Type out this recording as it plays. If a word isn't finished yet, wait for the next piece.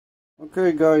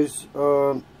Okay guys,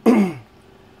 I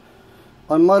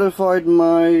modified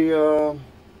my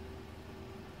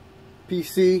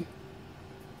PC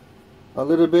a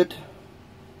little bit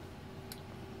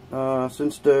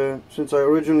since I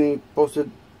originally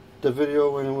posted the video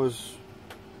when it was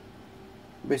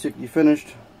basically finished.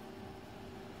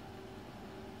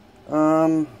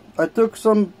 I took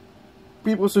some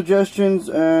people's suggestions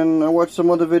and I watched some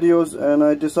other videos, and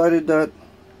I decided that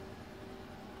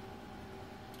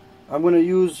I'm going to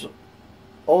use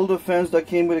all the fans that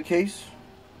came with a case.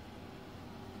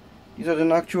 These are the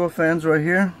Noctua fans right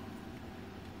here.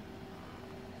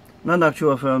 Not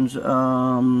Noctua fans,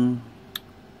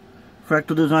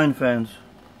 Fractal Design fans.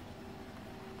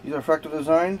 These are Fractal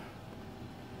Design.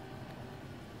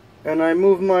 And I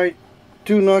moved my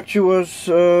two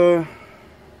Noctuas,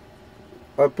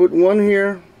 I put one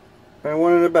here and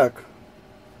one in the back.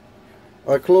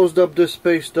 I closed up this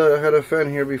space that I had a fan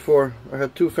here before. I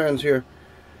had two fans here.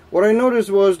 What I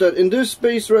noticed was that in this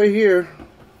space right here,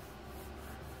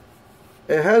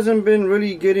 it hasn't been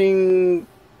really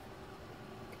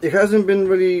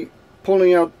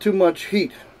pulling out too much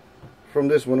heat from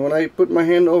this one. When I put my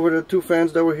hand over the two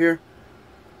fans that were here,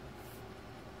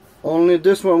 only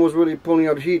this one was really pulling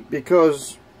out heat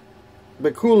because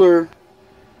the cooler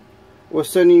was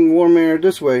sending warm air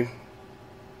this way,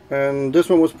 and this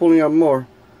one was pulling out more.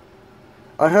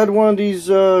 I had one of these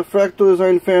Fractal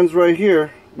Design fans right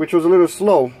here, which was a little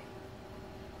slow,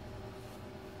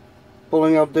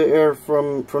 pulling out the air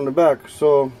from the back.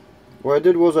 So what I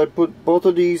did was I put both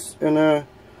of these in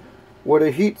where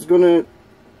the heat's gonna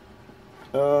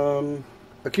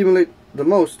accumulate the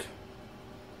most.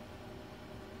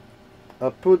 I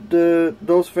put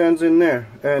those fans in there,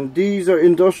 and these are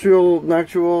industrial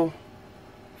Noctua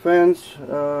fans.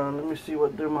 Let me see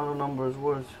what their model number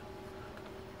was.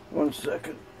 1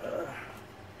 second.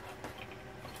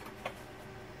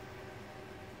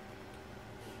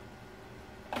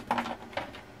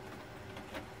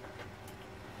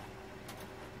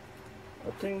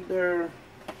 I think they're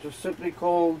just simply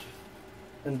called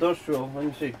industrial. Let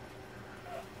me see.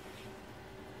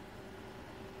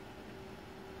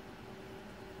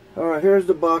 Alright, here's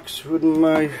the box with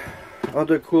my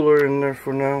other cooler in there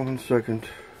for now. 1 second.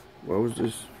 What was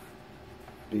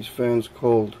these fans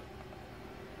called?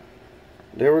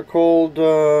 They were called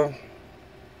Noctua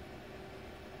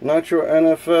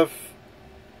NFF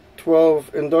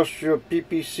 12 Industrial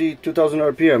PPC 2000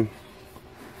 RPM.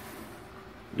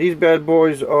 These bad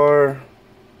boys are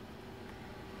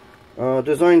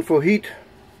designed for heat,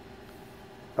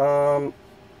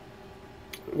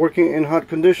 working in hot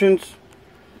conditions.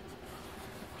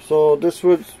 So this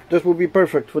will be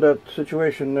perfect for that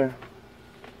situation there.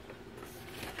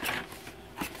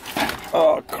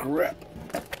 Oh crap!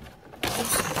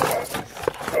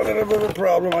 A little bit of a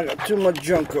problem. I got too much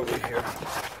junk over here.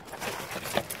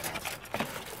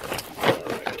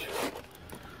 Alright.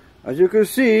 As you can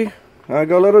see, I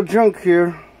got a lot of junk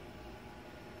here.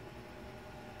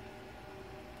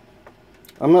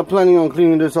 I'm not planning on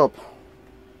cleaning this up.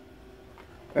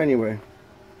 Anyway,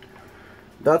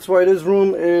 that's why this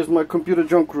room is my computer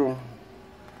junk room.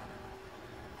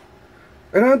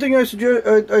 Another thing I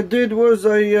did was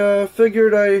I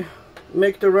figured I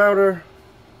make the router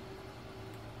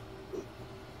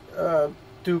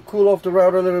to cool off the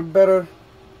router a little better,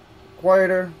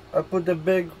 quieter. I put the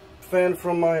big fan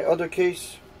from my other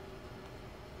case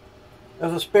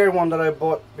as a spare one that I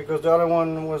bought because the other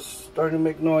one was starting to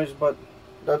make noise. But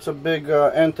that's a big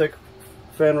Antec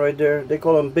fan right there. They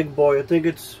call them Big Boy. I think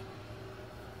it's,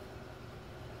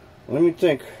 let me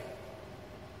think,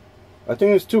 I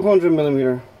think it's 200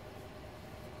 millimeter.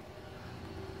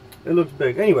 It looks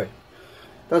big. Anyway,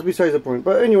 that's besides the point.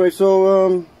 But anyway,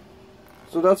 so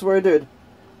that's what I did.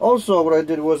 Also, what I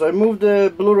did was I moved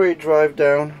the Blu-ray drive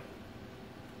down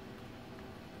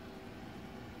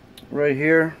right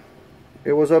here.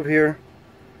 It was up here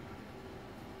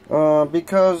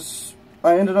because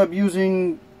I ended up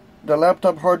using the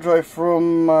laptop hard drive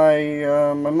from my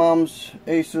my mom's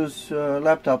ASUS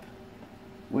laptop,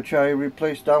 which I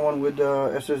replaced that one with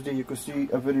SSD. You could see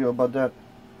a video about that.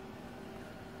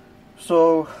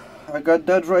 So I got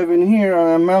that drive in here and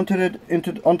I mounted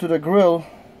it onto the grill.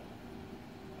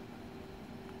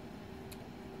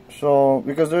 So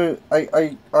because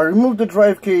I removed the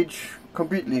drive cage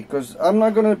completely because I'm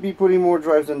not gonna be putting more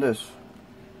drives than this.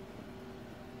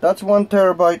 That's 1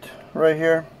 terabyte right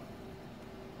here,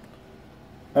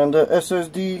 and the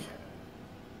SSD,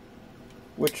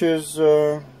 which is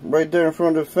right there in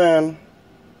front of the fan,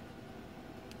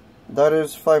 that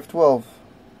is 512.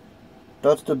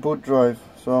 That's the boot drive.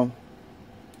 So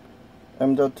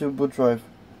M.2 boot drive.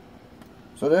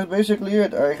 So that's basically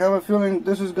it. I have a feeling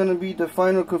this is going to be the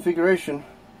final configuration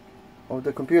of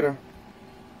the computer.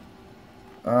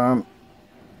 What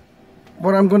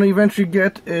I'm going to eventually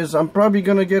get is, I'm probably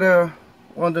going to get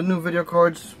one of the new video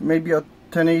cards, maybe a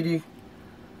 1080,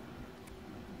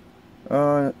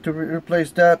 to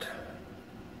replace that.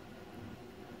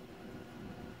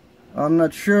 I'm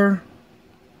not sure.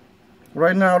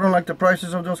 Right now I don't like the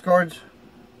prices of those cards,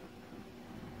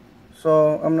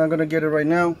 so I'm not going to get it right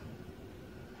now.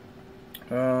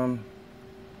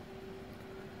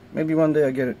 Maybe one day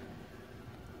I get it.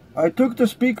 I took the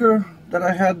speaker that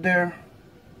I had there,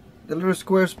 the little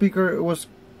square speaker. It was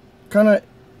it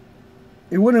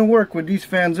wouldn't work with these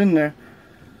fans in there,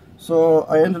 so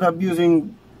I ended up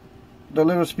using the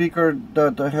little speaker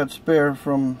that I had spare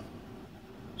from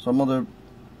some other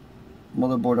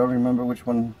motherboard. I don't remember which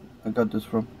one I got this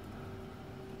from,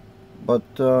 but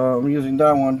I'm using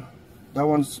that one. That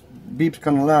one's beeps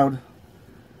kind of loud,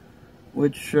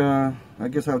 which I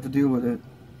guess I have to deal with it.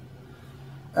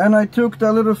 And I took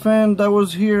that little fan that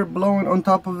was here blowing on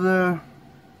top of the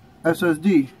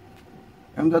SSD,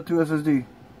 M.2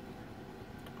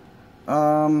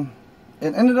 SSD.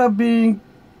 It ended up being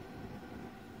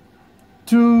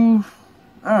too,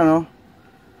 I don't know,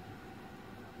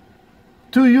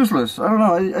 too useless. I don't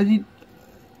know.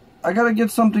 I gotta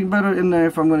get something better in there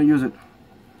if I'm gonna use it.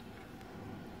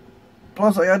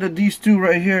 Plus I added these two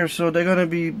right here, so they're gonna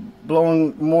be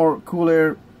blowing more cool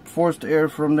air, forced air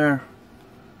from there.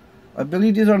 I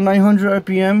believe these are 900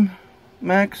 RPM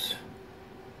max.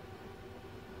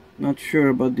 Not sure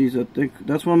about these. I think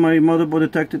that's what my motherboard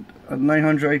detected at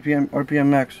 900 RPM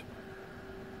max.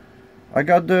 I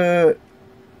got the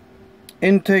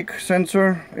intake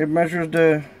sensor. It measures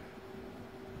the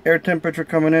air temperature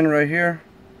coming in right here.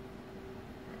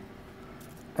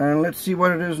 And let's see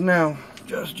what it is now.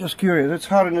 Just curious. It's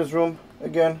hot in this room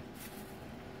again.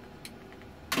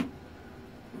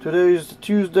 Today is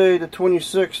Tuesday the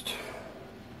 26th.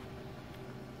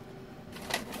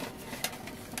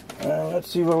 And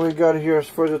let's see what we got here as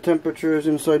far as the temperatures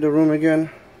inside the room again.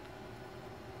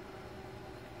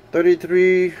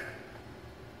 33.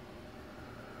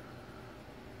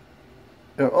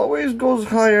 It always goes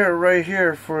higher right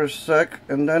here for a sec,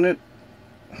 and then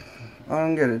I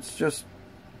don't get it. It's just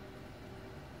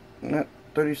not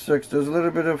 36. There's a little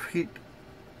bit of heat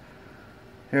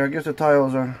here. I guess the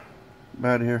tiles are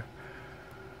bad here.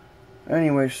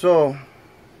 Anyway, so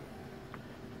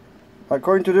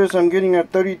according to this, I'm getting a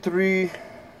 33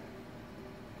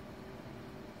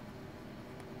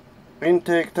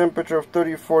 intake temperature of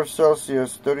 34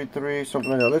 Celsius, 33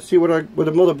 something like that. Let's see what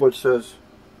the motherboard says.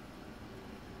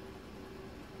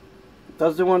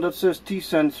 That's the one that says T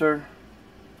sensor.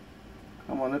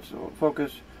 Come on, let's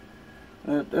focus.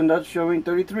 And that's showing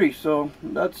 33, so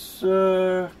that's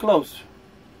close.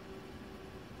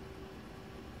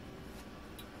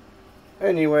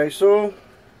 Anyway, so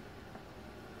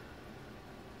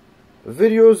the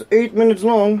video is 8 minutes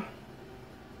long.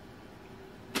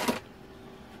 I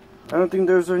don't think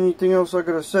there's anything else I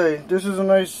gotta say. This is a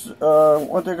nice,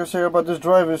 one thing I can say about this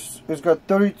drive is it's got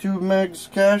 32 megs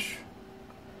cache,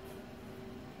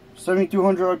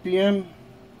 7200 RPM.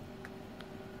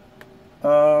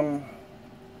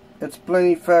 It's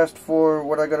plenty fast for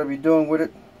what I gotta be doing with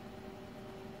it.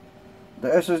 The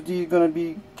SSD is gonna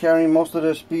be carrying most of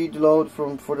the speed load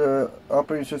for the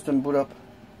operating system boot up.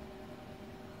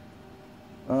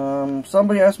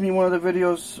 Somebody asked me in one of the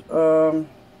videos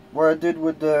what I did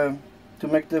with the to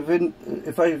make the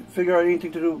if I figure out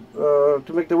anything to do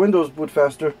to make the Windows boot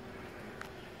faster.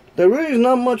 There really is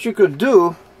not much you could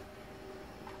do.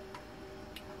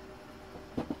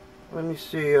 Let me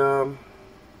see.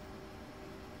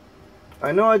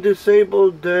 I know I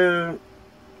disabled the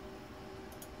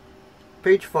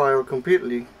page file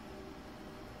completely.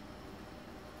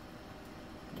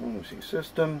 Let me see,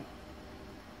 system.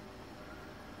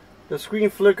 The screen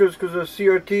flickers because of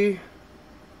CRT.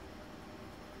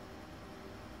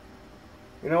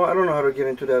 You know, I don't know how to get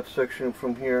into that section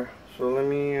from here, so let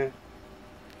me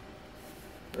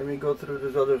go through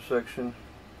this other section.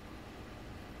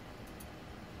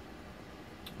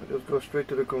 I'll just go straight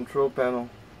to the control panel.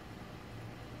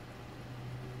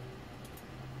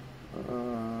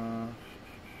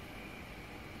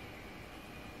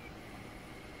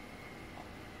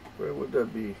 Where would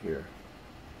that be here?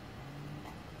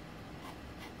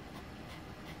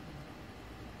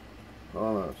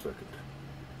 Hold on a second.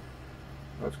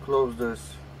 Let's close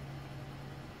this.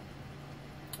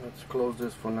 Let's close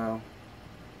this for now.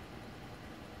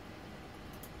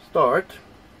 Start.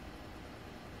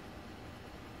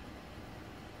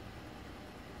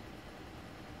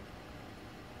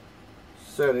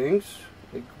 Settings.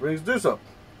 it brings this up.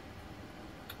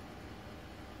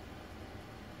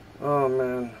 Oh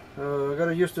man, I got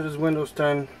used to this Windows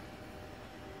 10.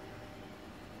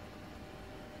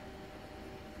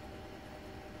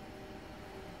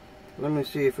 Let me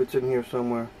see if it's in here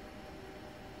somewhere.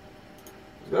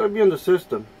 It's got to be on the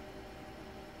system.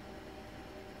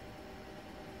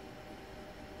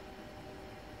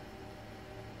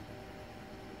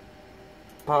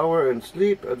 Power and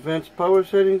sleep, advanced power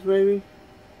settings maybe?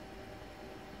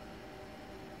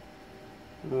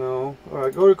 No.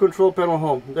 Alright, go to control panel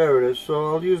home. There it is. So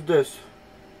I'll use this.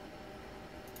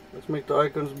 Let's make the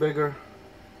icons bigger.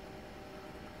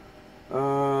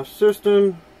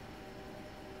 System.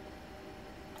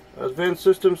 Advanced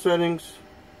system settings.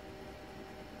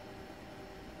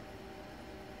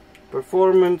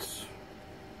 Performance.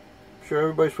 I'm sure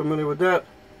everybody's familiar with that.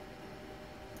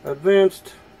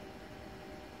 Advanced.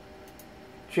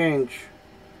 Change.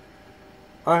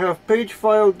 I have page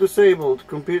file disabled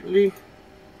completely.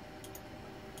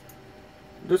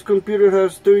 This computer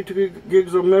has 32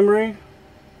 gigs of memory,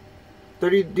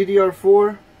 30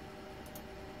 DDR4.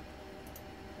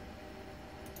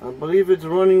 I believe it's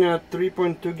running at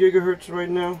 3.2 gigahertz right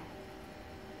now,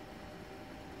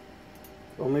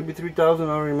 or maybe 3000.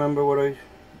 I don't remember what I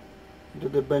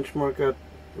did the benchmark at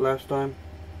last time.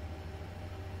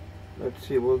 Let's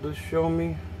see, will this show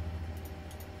me?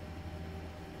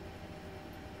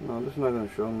 No, this is not going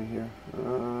to show me here.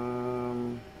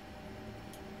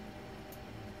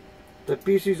 The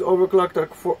PC's overclocked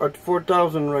at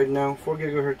 4000 right now, 4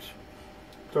 gigahertz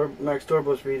max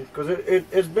turbo speed, because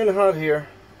it's been hot here,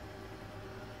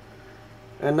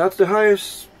 and that's the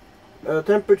highest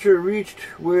temperature reached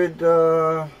with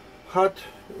hot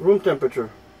room temperature.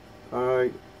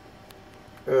 I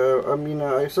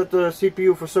set the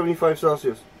CPU for 75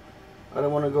 Celsius. I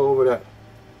don't want to go over that.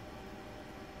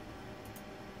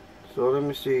 So let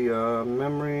me see,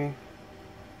 memory.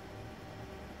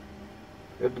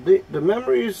 The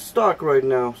memory is stock right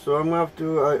now, so I'm gonna have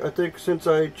to. I think since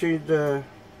I changed the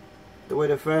way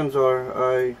the fans are,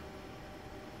 I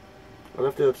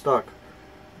left it at stock.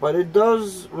 But it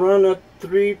does run at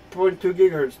 3.2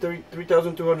 gigahertz,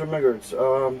 3200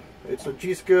 megahertz. It's a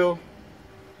G.SKILL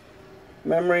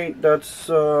memory that's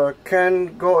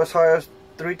can go as high as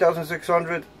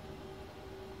 3600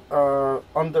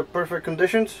 under perfect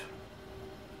conditions.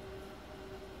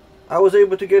 I was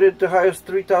able to get it the highest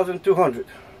 3200,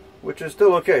 which is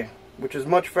still okay, which is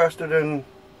much faster than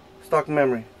stock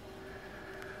memory.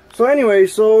 So anyway,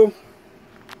 so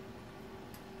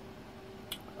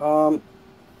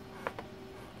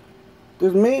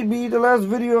this may be the last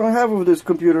video I have of this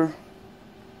computer.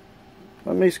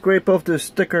 Let me scrape off this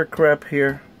sticker crap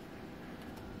here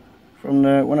from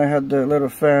when I had the little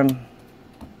fan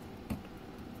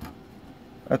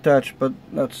attached, but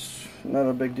that's not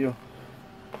a big deal.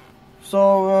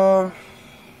 So, if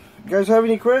you guys have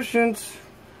any questions,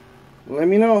 let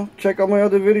me know. Check out my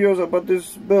other videos about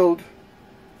this build.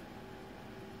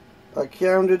 I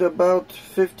counted about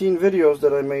 15 videos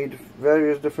that I made,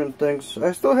 various different things.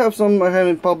 I still have some I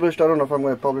haven't published. I don't know if I'm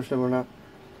going to publish them or not.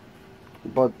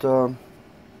 But,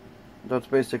 that's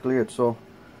basically it. So,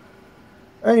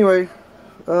 anyway,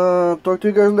 talk to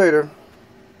you guys later.